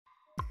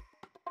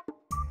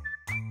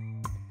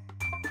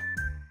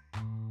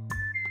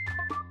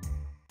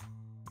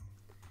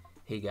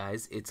Hey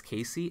guys, it's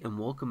Casey and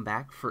welcome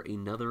back for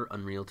another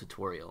Unreal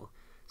tutorial.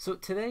 So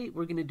today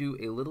we're going to do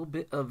a little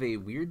bit of a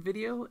weird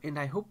video, and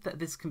I hope that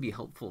this can be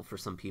helpful for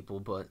some people,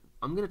 but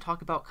I'm going to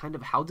talk about kind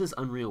of how does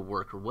Unreal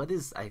work, or what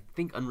is, I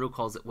think Unreal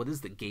calls it, what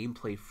is the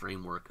gameplay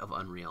framework of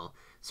Unreal.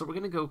 So we're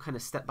going to go kind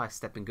of step by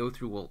step and go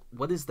through, well,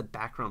 what is the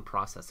background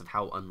process of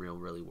how Unreal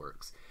really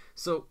works.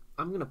 So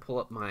I'm going to pull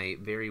up my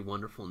very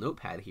wonderful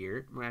notepad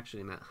here. We're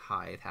actually going to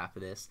hide half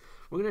of this.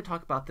 We're going to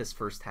talk about this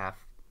first half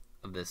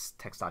of this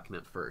text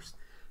document first.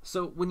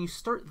 So when you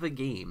start the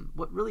game,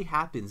 what really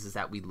happens is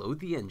that we load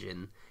the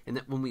engine, and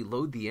that when we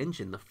load the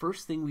engine, the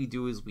first thing we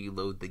do is we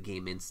load the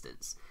game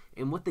instance.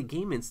 And what the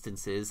game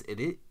instance is,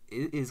 it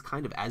is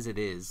kind of as it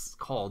is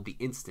called the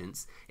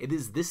instance. It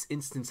is this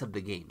instance of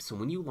the game. So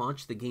when you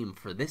launch the game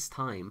for this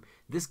time,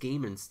 this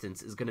game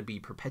instance is going to be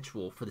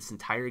perpetual for this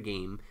entire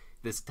game,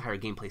 this entire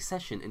gameplay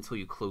session until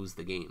you close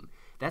the game.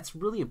 That's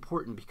really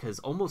important because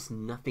almost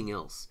nothing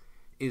else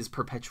is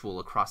perpetual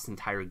across the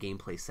entire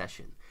gameplay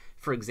session.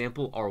 For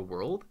example, our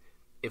world,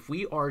 if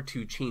we are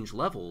to change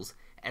levels,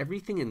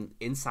 everything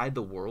inside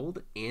the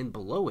world and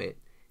below it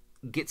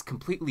gets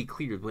completely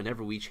cleared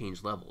whenever we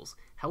change levels.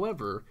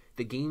 However,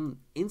 the game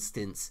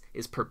instance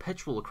is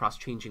perpetual across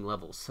changing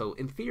levels. So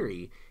in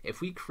theory, if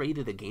we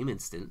created a game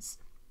instance,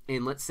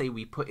 and let's say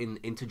we put an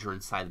integer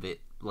inside of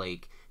it,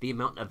 like the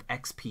amount of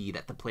XP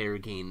that the player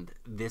gained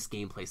this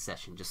gameplay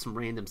session, just some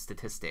random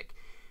statistic,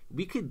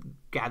 we could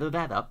gather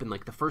that up in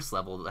like the first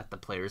level that the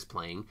player is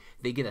playing.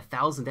 They get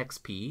 1,000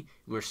 XP, and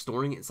we're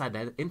storing it inside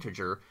that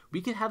integer.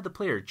 We could have the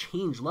player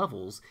change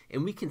levels,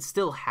 and we can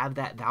still have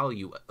that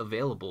value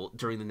available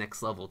during the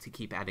next level to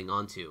keep adding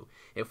on to.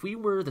 If we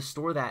were to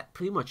store that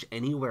pretty much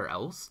anywhere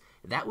else,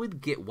 that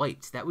would get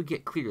wiped, that would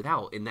get cleared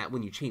out, and that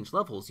when you change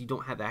levels, you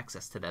don't have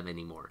access to that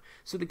anymore.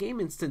 So the game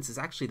instance is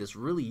actually this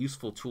really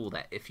useful tool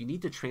that if you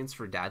need to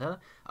transfer data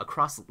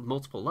across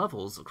multiple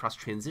levels, across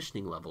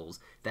transitioning levels,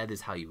 that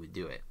is how you would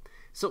do it.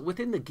 So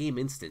within the game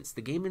instance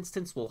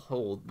will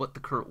hold what the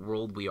current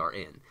world we are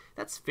in.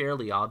 That's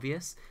fairly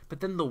obvious,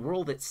 but then the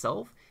world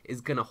itself is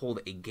going to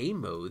hold a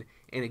game mode,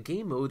 and a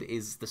game mode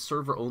is the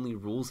server-only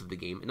rules of the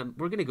game, and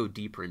we're going to go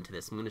deeper into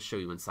this. I'm going to show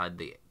you inside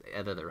the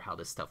editor how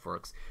this stuff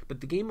works.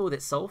 But the game mode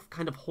itself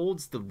kind of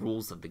holds the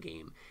rules of the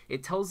game.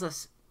 It tells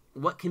us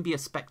what can be a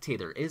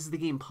spectator, is the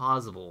game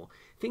pausable,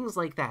 things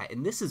like that,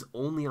 and this is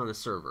only on a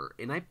server.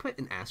 And I put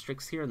an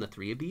asterisk here on the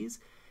three of these,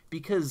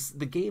 because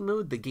the game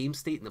mode, the game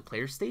state, and the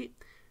player state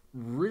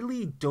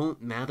really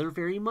don't matter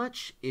very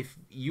much if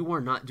you are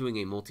not doing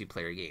a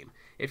multiplayer game.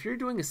 If you're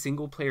doing a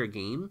single player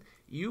game,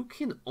 you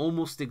can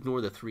almost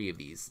ignore the three of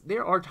these.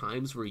 There are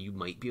times where you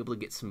might be able to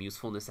get some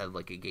usefulness out of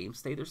like a game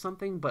state or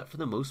something, but for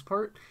the most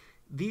part,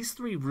 these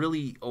three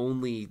really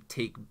only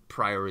take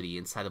priority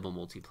inside of a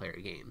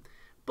multiplayer game.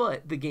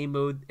 But the game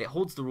mode, it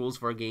holds the rules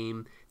of our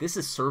game. This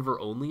is server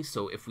only,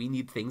 so if we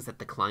need things that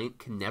the client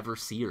can never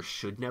see or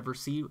should never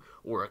see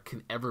or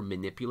can ever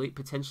manipulate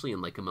potentially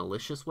in like a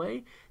malicious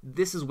way,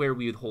 this is where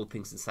we would hold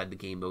things inside the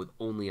game mode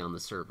only on the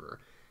server.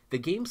 The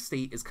game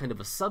state is kind of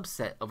a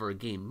subset of our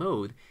game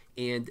mode,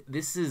 and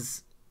this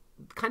is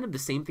kind of the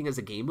same thing as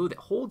a game mode. It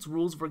holds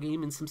rules of our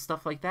game and some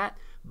stuff like that,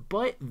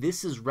 but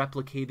this is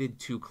replicated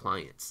to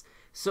clients.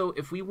 So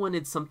if we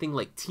wanted something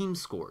like team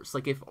scores,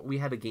 like if we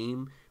had a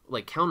game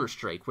like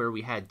Counter-Strike where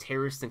we had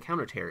terrorists and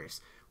counter-terrorists,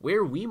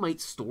 where we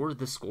might store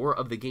the score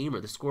of the game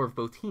or the score of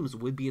both teams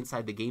would be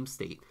inside the game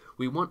state.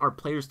 We want our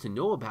players to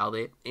know about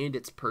it, and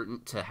it's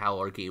pertinent to how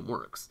our game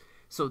works.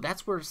 So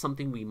that's where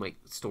something we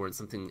might store in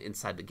something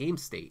inside the game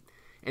state.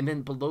 And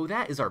then below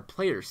that is our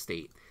player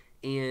state.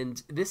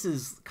 And this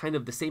is kind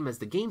of the same as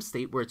the game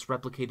state where it's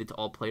replicated to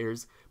all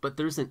players, but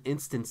there's an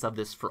instance of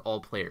this for all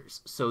players.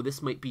 So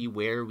this might be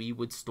where we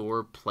would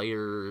store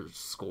player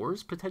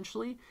scores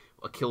potentially.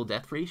 A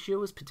kill-death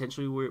ratio is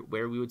potentially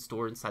where we would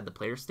store inside the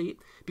player state,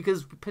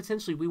 because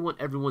potentially we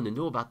want everyone to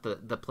know about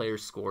the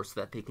player's score so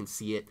that they can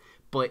see it,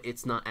 but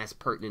it's not as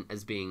pertinent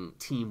as being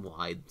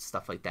team-wide,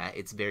 stuff like that.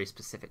 It's very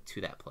specific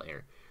to that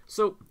player.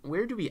 So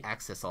where do we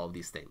access all of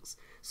these things?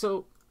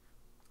 So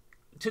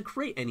to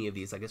create any of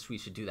these, I guess we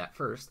should do that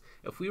first.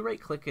 If we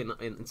right-click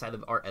inside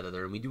of our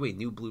editor and we do a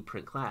new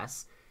blueprint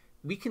class,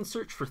 we can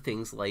search for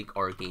things like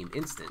our game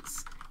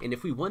instance. And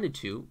if we wanted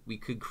to, we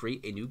could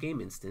create a new game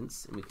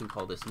instance, and we can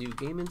call this new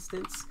game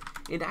instance.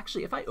 And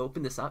actually, if I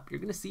open this up, you're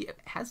going to see it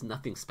has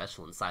nothing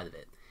special inside of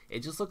it.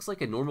 It just looks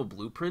like a normal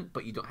blueprint,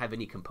 but you don't have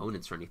any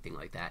components or anything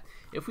like that.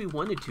 If we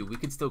wanted to, we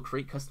could still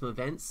create custom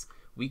events,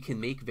 we can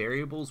make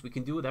variables, we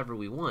can do whatever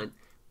we want,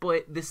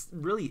 but this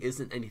really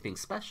isn't anything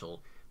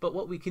special. But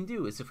what we can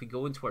do is if we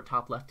go into our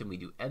top left and we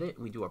do edit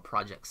and we do our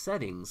project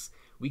settings,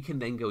 we can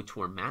then go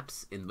to our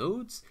maps and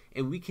modes,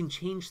 and we can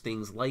change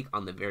things like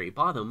on the very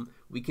bottom,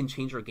 we can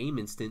change our game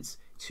instance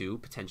to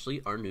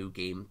potentially our new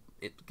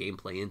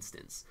gameplay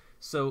instance.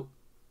 So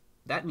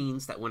that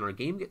means that when our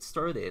game gets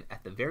started,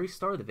 at the very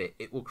start of it,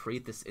 it will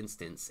create this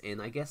instance.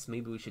 And I guess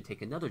maybe we should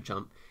take another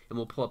jump and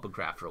we'll pull up a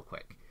graph real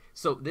quick.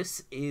 So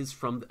this is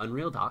from the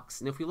Unreal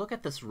docs, and if we look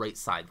at this right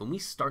side, when we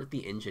start the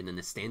engine in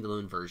a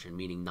standalone version,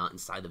 meaning not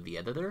inside of the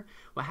editor,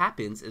 what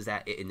happens is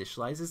that it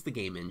initializes the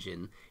game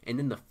engine, and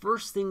then the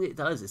first thing it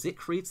does is it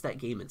creates that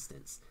game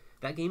instance.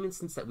 That game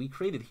instance that we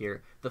created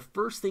here, the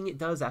first thing it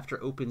does after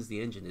it opens the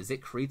engine is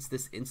it creates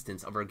this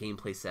instance of our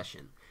gameplay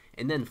session.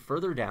 And then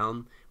further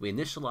down, we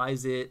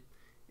initialize it,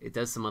 it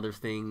does some other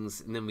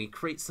things, and then we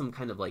create some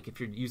kind of, like,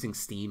 if you're using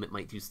Steam, it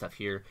might do stuff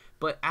here.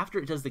 But after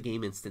it does the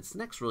game instance, the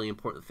next really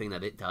important thing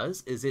that it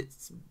does is it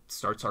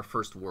starts our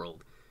first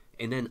world.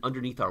 And then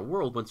underneath our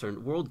world, once our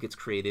world gets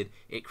created,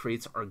 it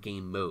creates our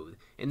game mode.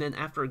 And then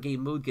after our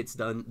game mode gets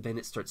done, then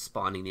it starts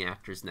spawning the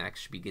actors and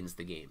actually begins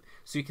the game.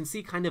 So you can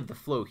see kind of the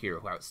flow here,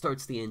 how it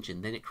starts the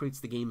engine, then it creates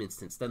the game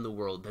instance, then the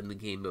world, then the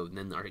game mode, and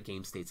then our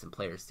game states and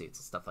player states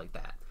and stuff like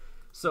that.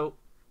 So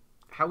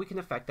how we can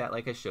affect that,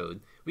 like I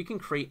showed, we can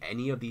create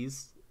any of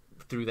these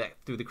through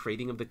the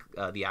creating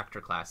of the actor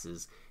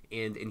classes,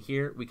 and in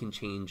here we can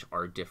change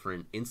our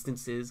different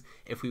instances.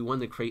 If we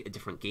want to create a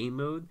different game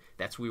mode,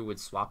 that's where we would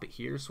swap it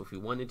here. So if we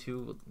wanted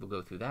to, we'll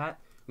go through that.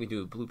 We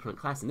do a blueprint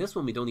class, and this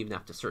one we don't even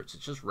have to search,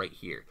 it's just right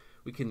here.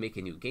 We can make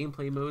a new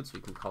gameplay mode, so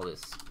we can call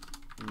this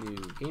new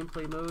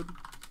gameplay mode.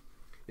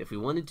 If we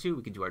wanted to,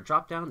 we could do our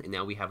drop down, and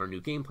now we have our new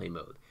gameplay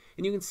mode.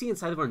 And you can see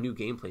inside of our new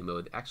gameplay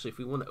mode, actually if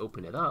we want to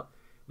open it up,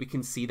 we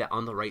can see that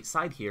on the right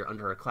side here,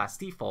 under our class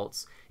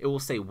defaults, it will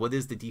say what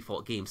is the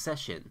default game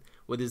session,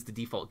 what is the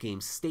default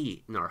game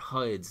state, and our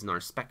HUDs and our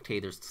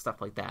spectators,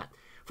 stuff like that.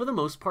 For the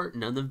most part,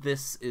 none of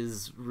this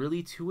is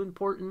really too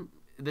important.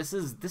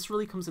 This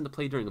really comes into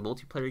play during a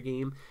multiplayer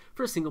game.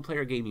 For a single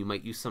player game, you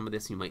might use some of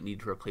this, you might need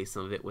to replace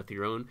some of it with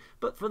your own,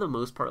 but for the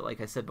most part,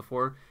 like I said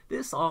before,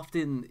 this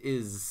often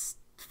is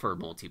for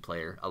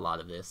multiplayer, a lot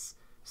of this.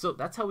 So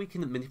that's how we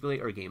can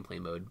manipulate our gameplay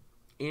mode.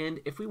 And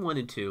if we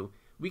wanted to,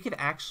 we could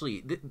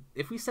actually,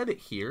 if we set it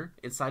here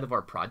inside of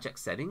our project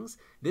settings,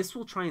 this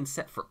will try and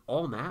set for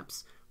all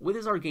maps what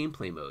is our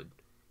gameplay mode,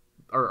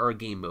 or our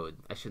game mode.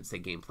 I shouldn't say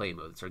gameplay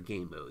mode, it's our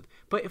game mode.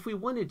 But if we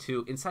wanted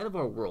to, inside of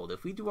our world,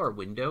 if we do our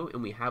window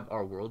and we have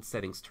our world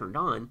settings turned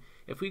on,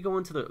 if we go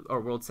into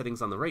our world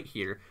settings on the right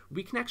here,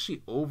 we can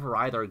actually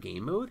override our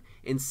game mode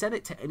and set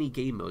it to any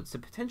game mode. So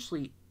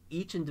potentially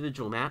each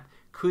individual map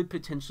could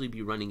potentially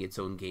be running its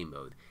own game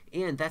mode.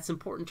 And that's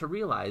important to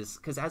realize,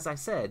 because as I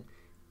said,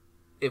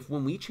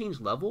 when we change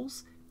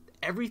levels,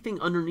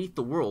 everything underneath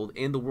the world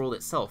and the world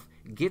itself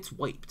gets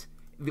wiped.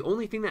 The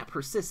only thing that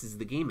persists is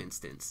the game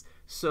instance.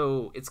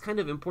 So it's kind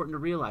of important to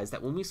realize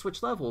that when we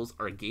switch levels,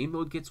 our game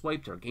mode gets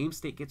wiped, our game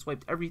state gets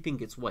wiped, everything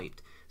gets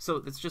wiped.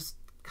 So it's just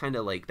kind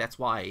of like, that's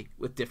why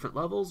with different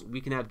levels, we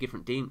can have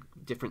different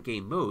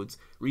game modes.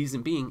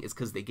 Reason being is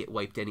because they get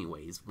wiped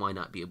anyways. Why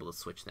not be able to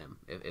switch them,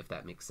 if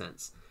that makes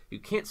sense? You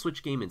can't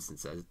switch game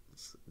instances.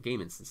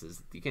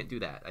 You can't do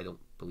that. I don't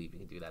believe you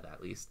can do that,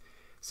 at least.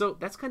 So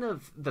that's kind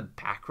of the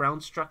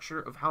background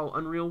structure of how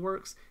Unreal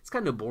works. It's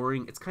kind of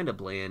boring, it's kind of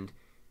bland,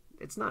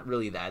 it's not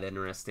really that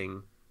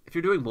interesting. If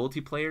you're doing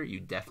multiplayer, you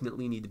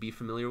definitely need to be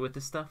familiar with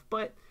this stuff,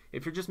 but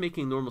if you're just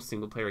making a normal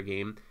single player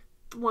game,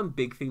 the one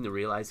big thing to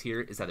realize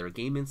here is that our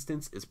game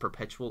instance is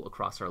perpetual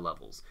across our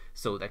levels,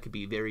 so that could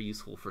be very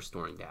useful for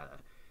storing data.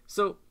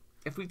 So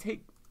if we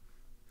take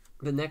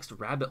the next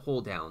rabbit hole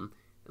down,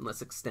 and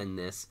let's extend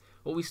this,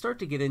 what we start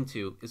to get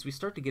into is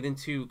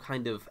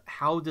kind of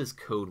how does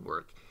code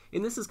work.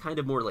 And this is kind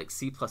of more like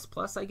C++,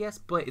 I guess,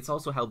 but it's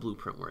also how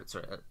blueprints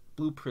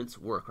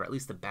work, or at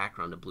least the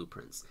background of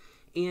blueprints.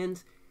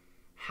 And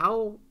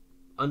how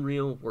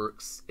Unreal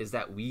works is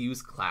that we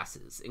use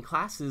classes, and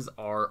classes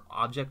are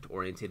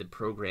object-oriented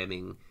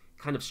programming,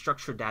 kind of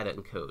structured data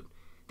and code.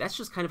 That's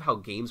just kind of how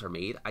games are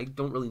made. I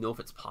don't really know if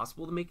it's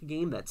possible to make a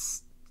game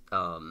that's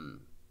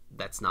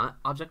not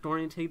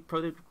object-oriented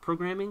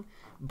programming,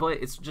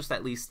 but it's just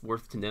at least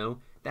worth to know.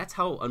 That's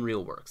how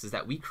Unreal works, is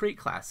that we create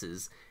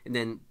classes, and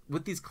then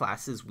with these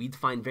classes, we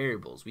define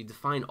variables. We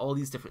define all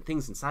these different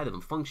things inside of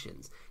them,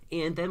 functions,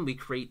 and then we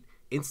create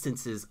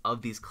instances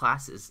of these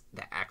classes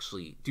that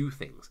actually do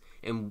things.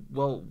 And,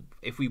 well,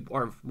 if we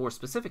are more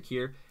specific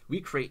here, we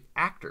create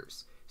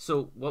actors.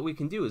 So what we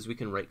can do is we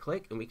can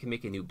right-click, and we can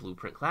make a new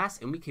blueprint class,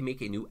 and we can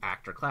make a new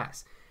actor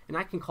class. And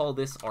I can call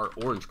this our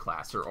orange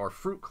class, or our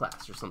fruit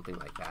class, or something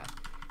like that.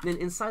 And then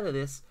inside of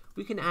this,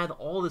 we can add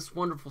all this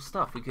wonderful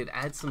stuff. We could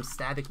add some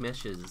static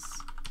meshes,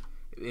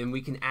 and we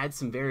can add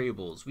some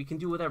variables. We can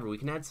do whatever. We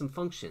can add some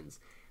functions.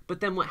 But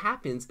then what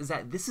happens is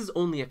that this is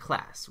only a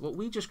class. What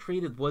we just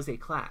created was a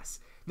class.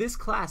 This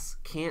class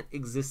can't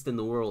exist in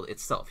the world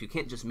itself. You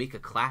can't just make a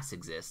class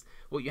exist.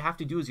 What you have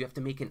to do is you have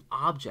to make an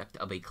object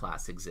of a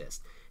class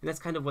exist. And that's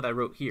kind of what I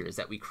wrote here, is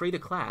that we create a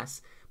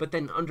class, but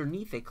then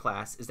underneath a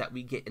class is that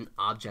we get an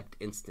object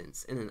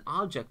instance. And an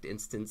object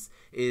instance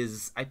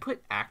is, I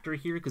put actor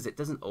here because it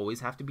doesn't always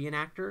have to be an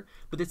actor,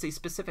 but it's a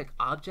specific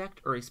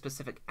object or a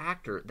specific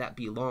actor that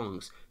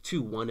belongs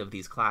to one of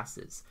these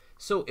classes.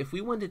 So if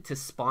we wanted to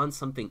spawn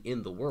something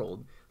in the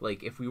world,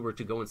 like if we were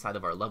to go inside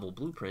of our level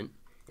blueprint,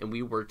 and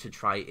we were to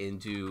try and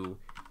do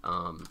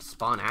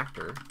spawn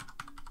actor,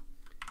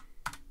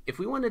 if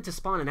we wanted to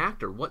spawn an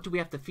actor, what do we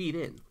have to feed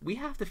in? We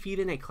have to feed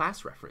in a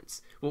class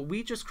reference. What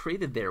we just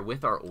created there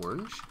with our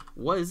orange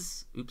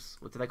was, oops,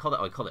 what did I call that?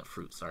 Oh, I called it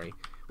fruit, sorry.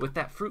 With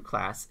that fruit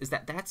class is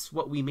that's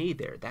what we made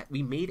there, that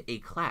we made a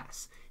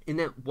class. And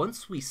that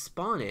once we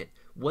spawn it,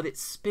 what it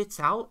spits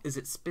out is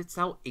it spits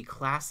out a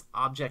class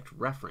object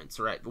reference,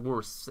 or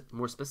more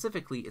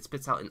specifically, it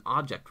spits out an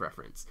object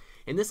reference.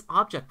 And this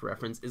object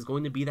reference is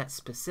going to be that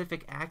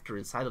specific actor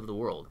inside of the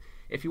world.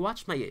 If you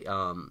watch my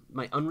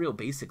my Unreal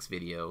Basics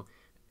video,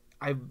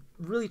 I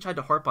really tried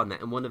to harp on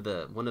that in one of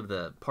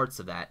the parts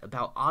of that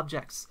about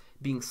objects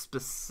being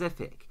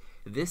specific.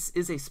 This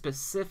is a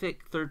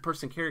specific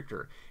third-person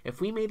character. If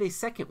we made a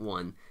second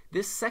one,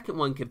 this second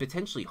one could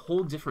potentially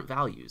hold different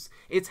values.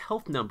 Its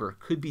health number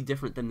could be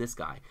different than this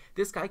guy.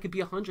 This guy could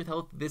be 100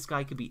 health, this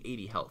guy could be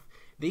 80 health.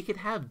 They could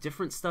have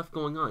different stuff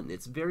going on.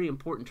 It's very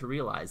important to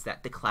realize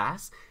that the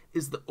class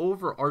is the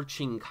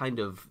overarching kind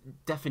of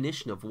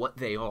definition of what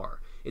they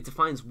are. It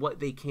defines what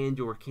they can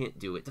do or can't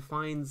do. It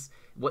defines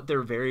what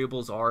their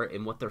variables are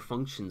and what their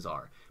functions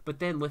are. But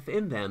then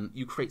within them,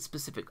 you create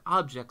specific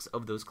objects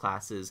of those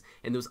classes,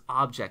 and those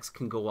objects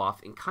can go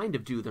off and kind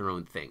of do their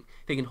own thing.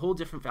 They can hold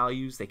different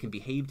values, they can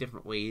behave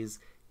different ways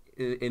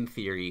in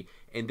theory,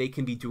 and they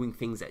can be doing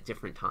things at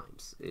different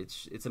times.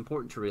 It's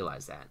important to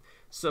realize that.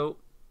 So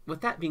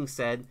with that being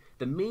said,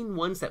 the main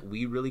ones that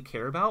we really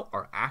care about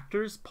are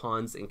actors,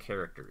 pawns, and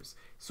characters.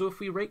 So if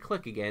we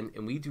right-click again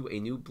and we do a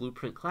new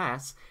blueprint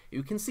class,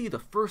 you can see the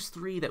first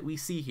three that we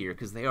see here,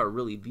 because they are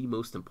really the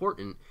most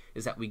important,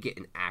 is that we get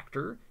an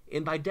actor,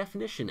 and by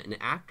definition, an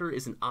actor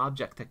is an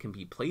object that can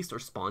be placed or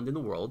spawned in the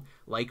world,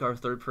 like our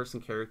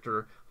third-person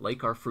character,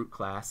 like our fruit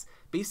class.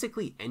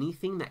 Basically,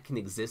 anything that can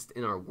exist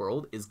in our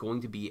world is going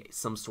to be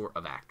some sort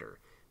of actor.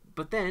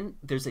 But then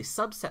there's a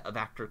subset of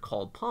actor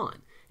called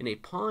pawn, and a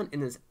pawn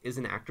is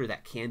an actor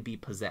that can be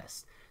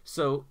possessed.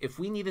 So if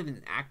we needed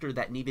an actor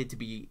that needed to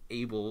be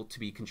able to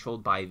be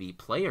controlled by the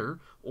player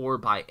or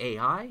by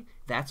AI,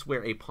 that's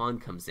where a pawn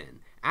comes in.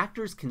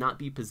 Actors cannot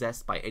be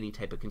possessed by any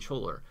type of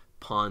controller.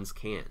 Pawns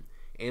can.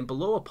 And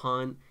below a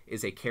pawn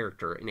is a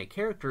character, and a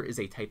character is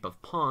a type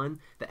of pawn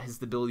that has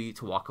the ability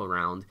to walk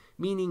around,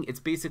 meaning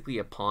it's basically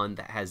a pawn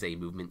that has a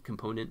movement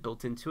component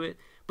built into it.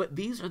 But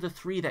these are the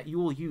three that you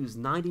will use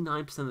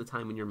 99% of the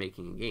time when you're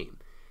making a game.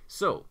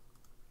 So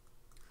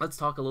let's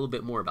talk a little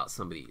bit more about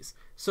some of these.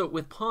 So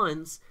with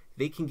pawns,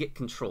 they can get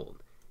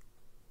controlled.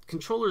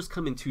 Controllers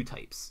come in two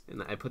types,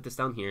 and I put this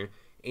down here,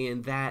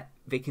 and that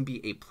they can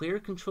be a player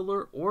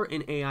controller or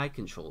an AI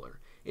controller.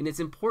 And it's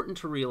important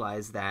to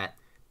realize that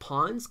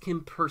pawns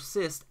can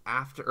persist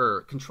after,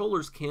 or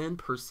controllers can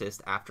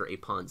persist after a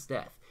pawn's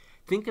death.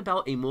 Think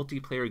about a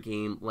multiplayer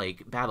game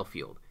like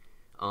Battlefield.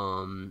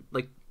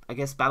 Like, I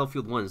guess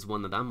Battlefield 1 is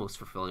one that I'm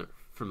most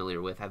familiar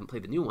with. I haven't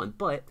played the new one,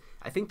 but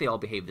I think they all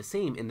behave the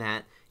same in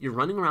that you're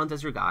running around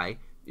as your guy,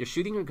 you're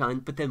shooting your gun,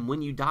 but then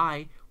when you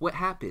die, what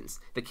happens?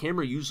 The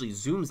camera usually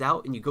zooms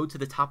out and you go to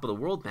the top of the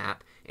world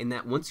map, and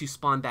that once you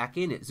spawn back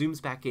in, it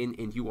zooms back in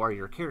and you are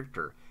your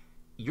character.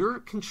 Your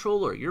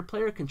controller, your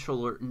player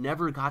controller,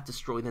 never got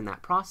destroyed in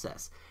that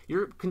process.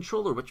 Your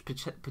controller, which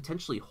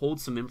potentially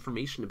holds some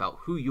information about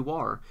who you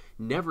are,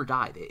 never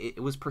died.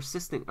 It was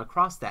persistent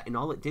across that, and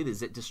all it did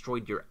is it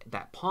destroyed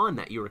that pawn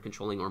that you were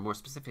controlling, or more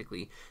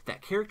specifically,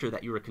 that character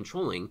that you were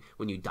controlling.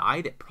 When you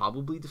died, it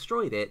probably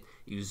destroyed it.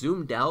 You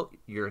zoomed out,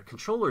 your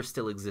controller is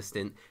still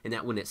existent, and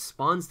that when it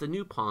spawns the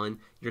new pawn,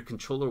 your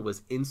controller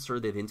was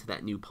inserted into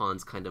that new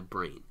pawn's kind of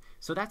brain.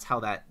 So that's how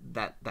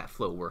that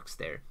flow works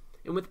there.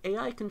 And with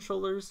AI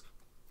controllers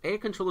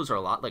are a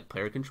lot like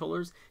player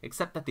controllers,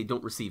 except that they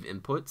don't receive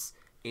inputs,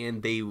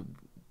 and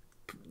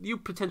you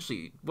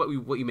potentially, what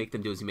you make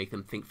them do is you make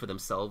them think for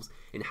themselves,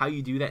 and how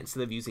you do that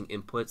instead of using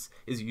inputs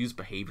is you use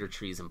behavior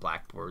trees and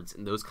blackboards,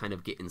 and those kind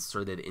of get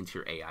inserted into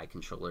your AI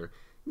controller.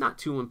 Not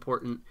too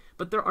important,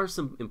 but there are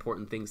some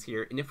important things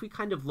here, and if we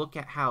kind of look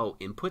at how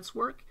inputs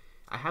work,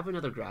 I have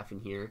another graph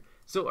in here.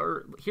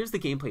 So here's the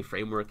gameplay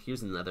framework,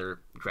 here's another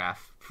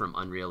graph from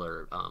Unreal,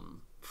 or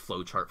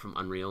flowchart from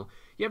Unreal.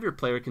 You have your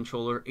player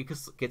controller, it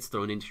gets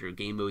thrown into your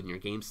game mode and your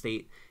game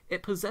state.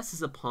 It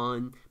possesses a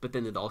pawn, but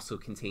then it also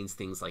contains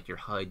things like your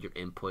HUD, your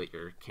input,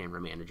 your camera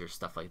manager,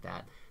 stuff like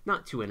that.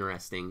 Not too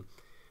interesting.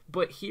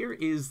 But here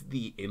is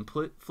the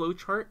input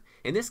flowchart,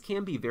 and this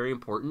can be very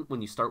important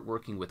when you start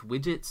working with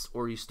widgets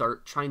or you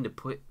start trying to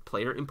put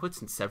player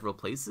inputs in several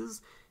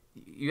places.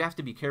 You have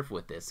to be careful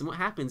with this. And what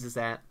happens is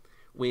that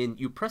when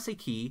you press a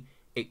key,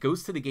 it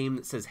goes to the game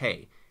that says,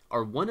 hey,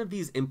 are one of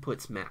these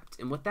inputs mapped?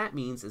 And what that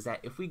means is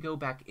that if we go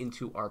back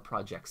into our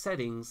project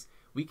settings,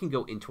 we can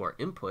go into our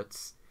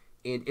inputs,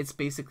 and it's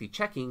basically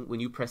checking when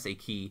you press a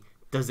key,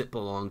 does it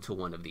belong to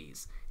one of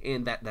these?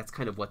 And that's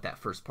kind of what that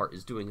first part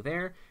is doing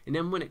there. And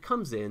then when it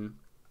comes in,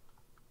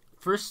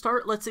 for a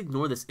start, let's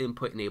ignore this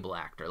input enable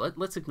actor.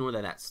 Let's ignore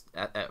that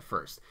at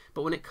first.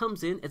 But when it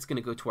comes in, it's going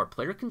to go to our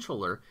player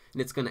controller,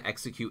 and it's going to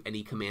execute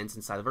any commands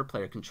inside of our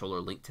player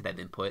controller linked to that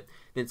input.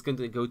 Then it's going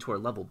to go to our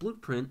level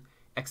blueprint,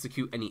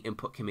 execute any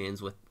input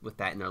commands with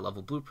that in our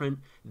level blueprint,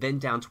 then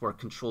down to our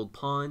controlled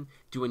pawn,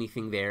 do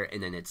anything there,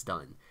 and then it's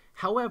done.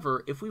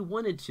 However, if we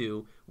wanted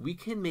to, we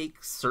can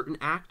make certain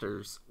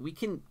actors, we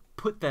can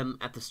put them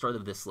at the start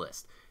of this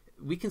list.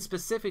 We can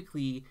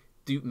specifically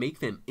make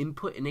them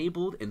input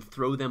enabled and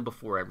throw them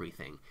before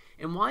everything.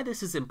 And why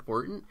this is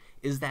important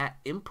is that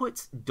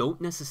inputs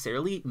don't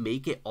necessarily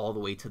make it all the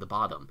way to the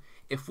bottom.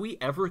 If we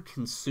ever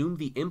consume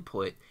the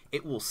input,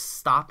 it will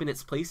stop in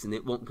its place and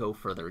it won't go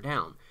further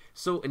down.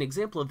 So an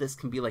example of this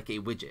can be like a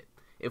widget.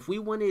 If we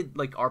wanted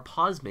like our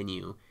pause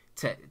menu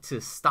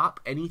to stop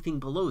anything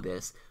below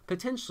this,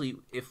 potentially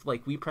if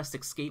like we pressed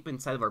escape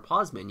inside of our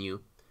pause menu,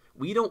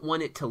 we don't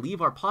want it to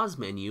leave our pause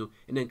menu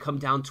and then come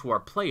down to our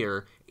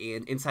player,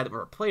 and inside of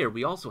our player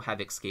we also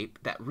have escape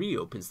that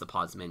reopens the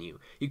pause menu.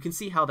 You can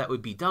see how that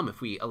would be dumb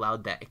if we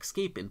allowed that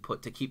escape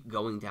input to keep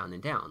going down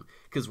and down,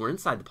 because we're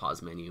inside the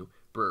pause menu,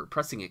 we're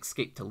pressing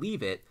escape to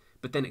leave it,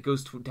 but then it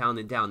goes down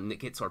and down and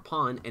it gets our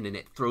pawn and then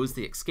it throws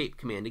the escape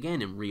command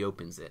again and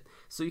reopens it.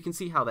 So you can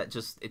see how that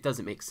it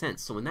doesn't make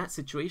sense. So in that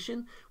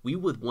situation, we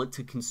would want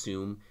to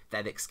consume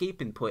that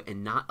escape input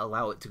and not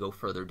allow it to go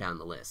further down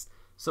the list.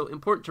 So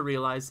important to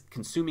realize,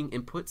 consuming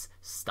inputs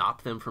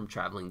stop them from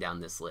traveling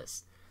down this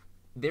list.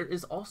 There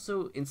is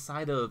also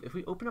inside of, if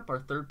we open up our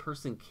third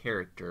person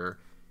character,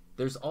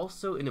 there's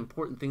also an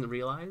important thing to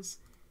realize.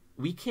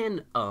 We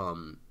can,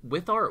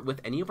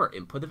 with any of our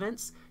input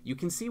events, you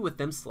can see with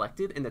them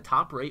selected in the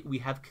top right, we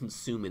have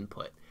consume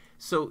input.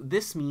 So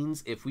this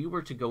means if we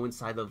were to go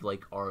inside of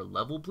like our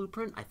level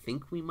blueprint, I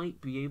think we might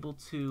be able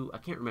to, I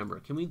can't remember,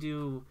 can we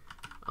do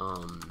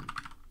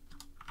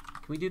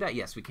that?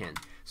 Yes, we can.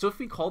 So if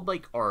we called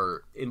like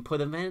our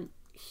input event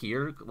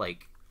here,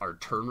 like our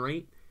turn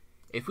rate,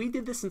 if we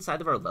did this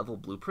inside of our level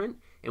blueprint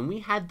and we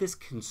had this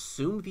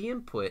consume the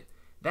input,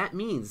 that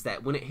means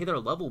that when it hit our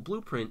level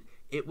blueprint,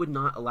 it would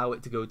not allow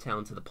it to go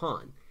down to the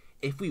pawn.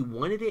 If we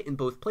wanted it in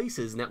both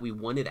places and that we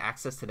wanted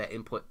access to that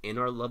input in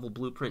our level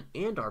blueprint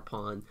and our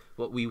pawn,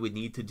 what we would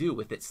need to do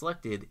with it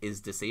selected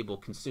is disable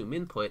consume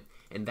input,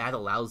 and that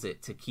allows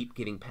it to keep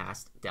getting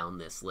passed down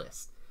this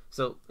list.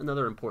 So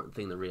another important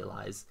thing to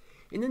realize.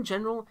 And in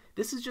general,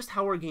 this is just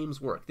how our games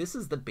work. This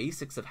is the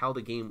basics of how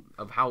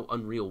how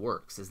Unreal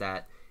works, is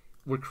that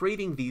we're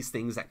creating these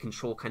things that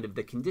control kind of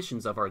the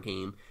conditions of our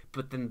game,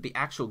 but then the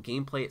actual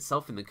gameplay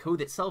itself and the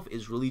code itself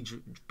is really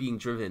being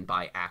driven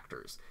by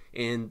actors,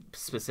 and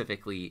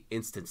specifically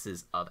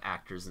instances of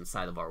actors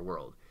inside of our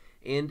world.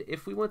 And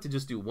if we want to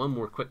just do one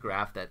more quick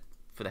graph that,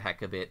 for the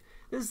heck of it,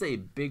 this is a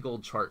big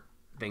old chart,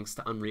 thanks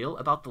to Unreal,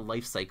 about the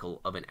life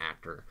cycle of an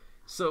actor.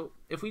 So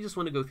if we just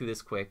want to go through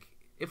this quick,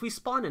 if we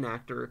spawn an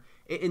actor,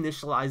 it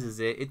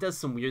initializes it, it does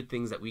some weird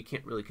things that we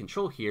can't really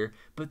control here,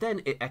 but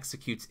then it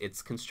executes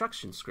its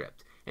construction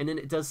script. And then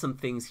it does some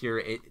things here,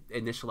 it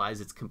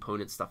initializes its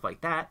components, stuff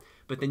like that,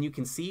 but then you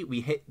can see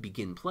we hit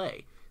begin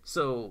play.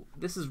 So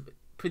this is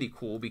pretty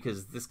cool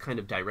because this kind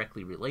of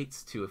directly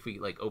relates to, if we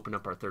like open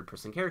up our third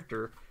person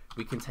character,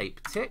 we can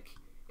type tick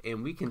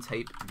and we can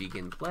type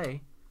begin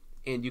play,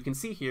 and you can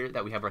see here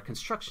that we have our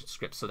construction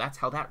script. So that's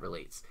how that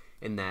relates,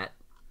 in that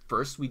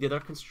first we did our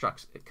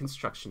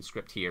construction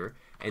script here,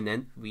 and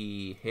then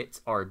we hit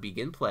our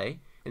begin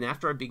play, and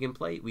after our begin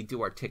play we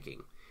do our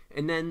ticking.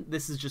 And then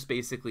this is just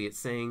basically it's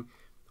saying,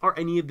 are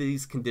any of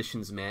these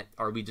conditions met?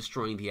 Are we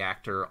destroying the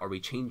actor? Are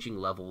we changing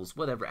levels?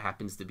 Whatever it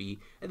happens to be,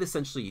 it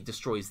essentially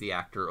destroys the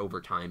actor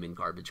over time and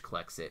garbage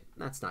collects it.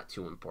 That's not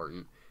too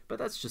important, but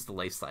that's just the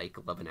life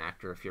cycle of an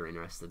actor if you're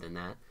interested in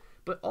that.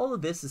 But all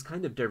of this is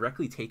kind of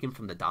directly taken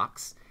from the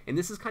docs, and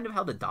this is kind of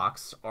how the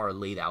docs are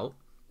laid out.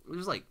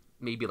 There's like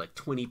maybe like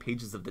 20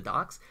 pages of the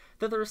docs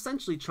that are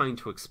essentially trying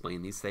to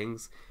explain these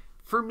things.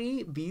 For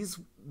me, these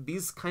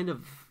kind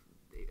of,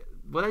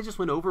 what I just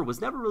went over was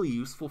never really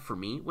useful for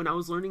me when I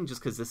was learning, just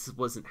because this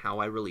wasn't how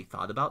I really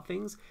thought about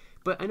things.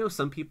 But I know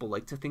some people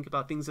like to think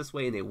about things this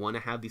way, and they want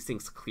to have these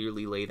things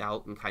clearly laid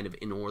out and kind of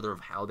in order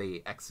of how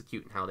they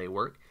execute and how they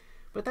work.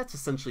 But that's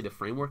essentially the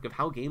framework of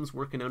how games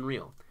work in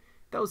Unreal.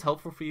 If that was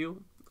helpful for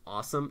you,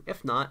 awesome.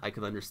 If not, I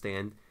could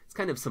understand. It's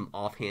kind of some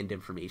offhand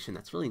information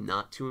that's really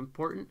not too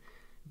important,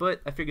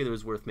 but I figured it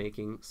was worth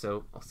making,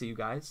 so I'll see you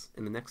guys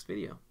in the next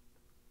video.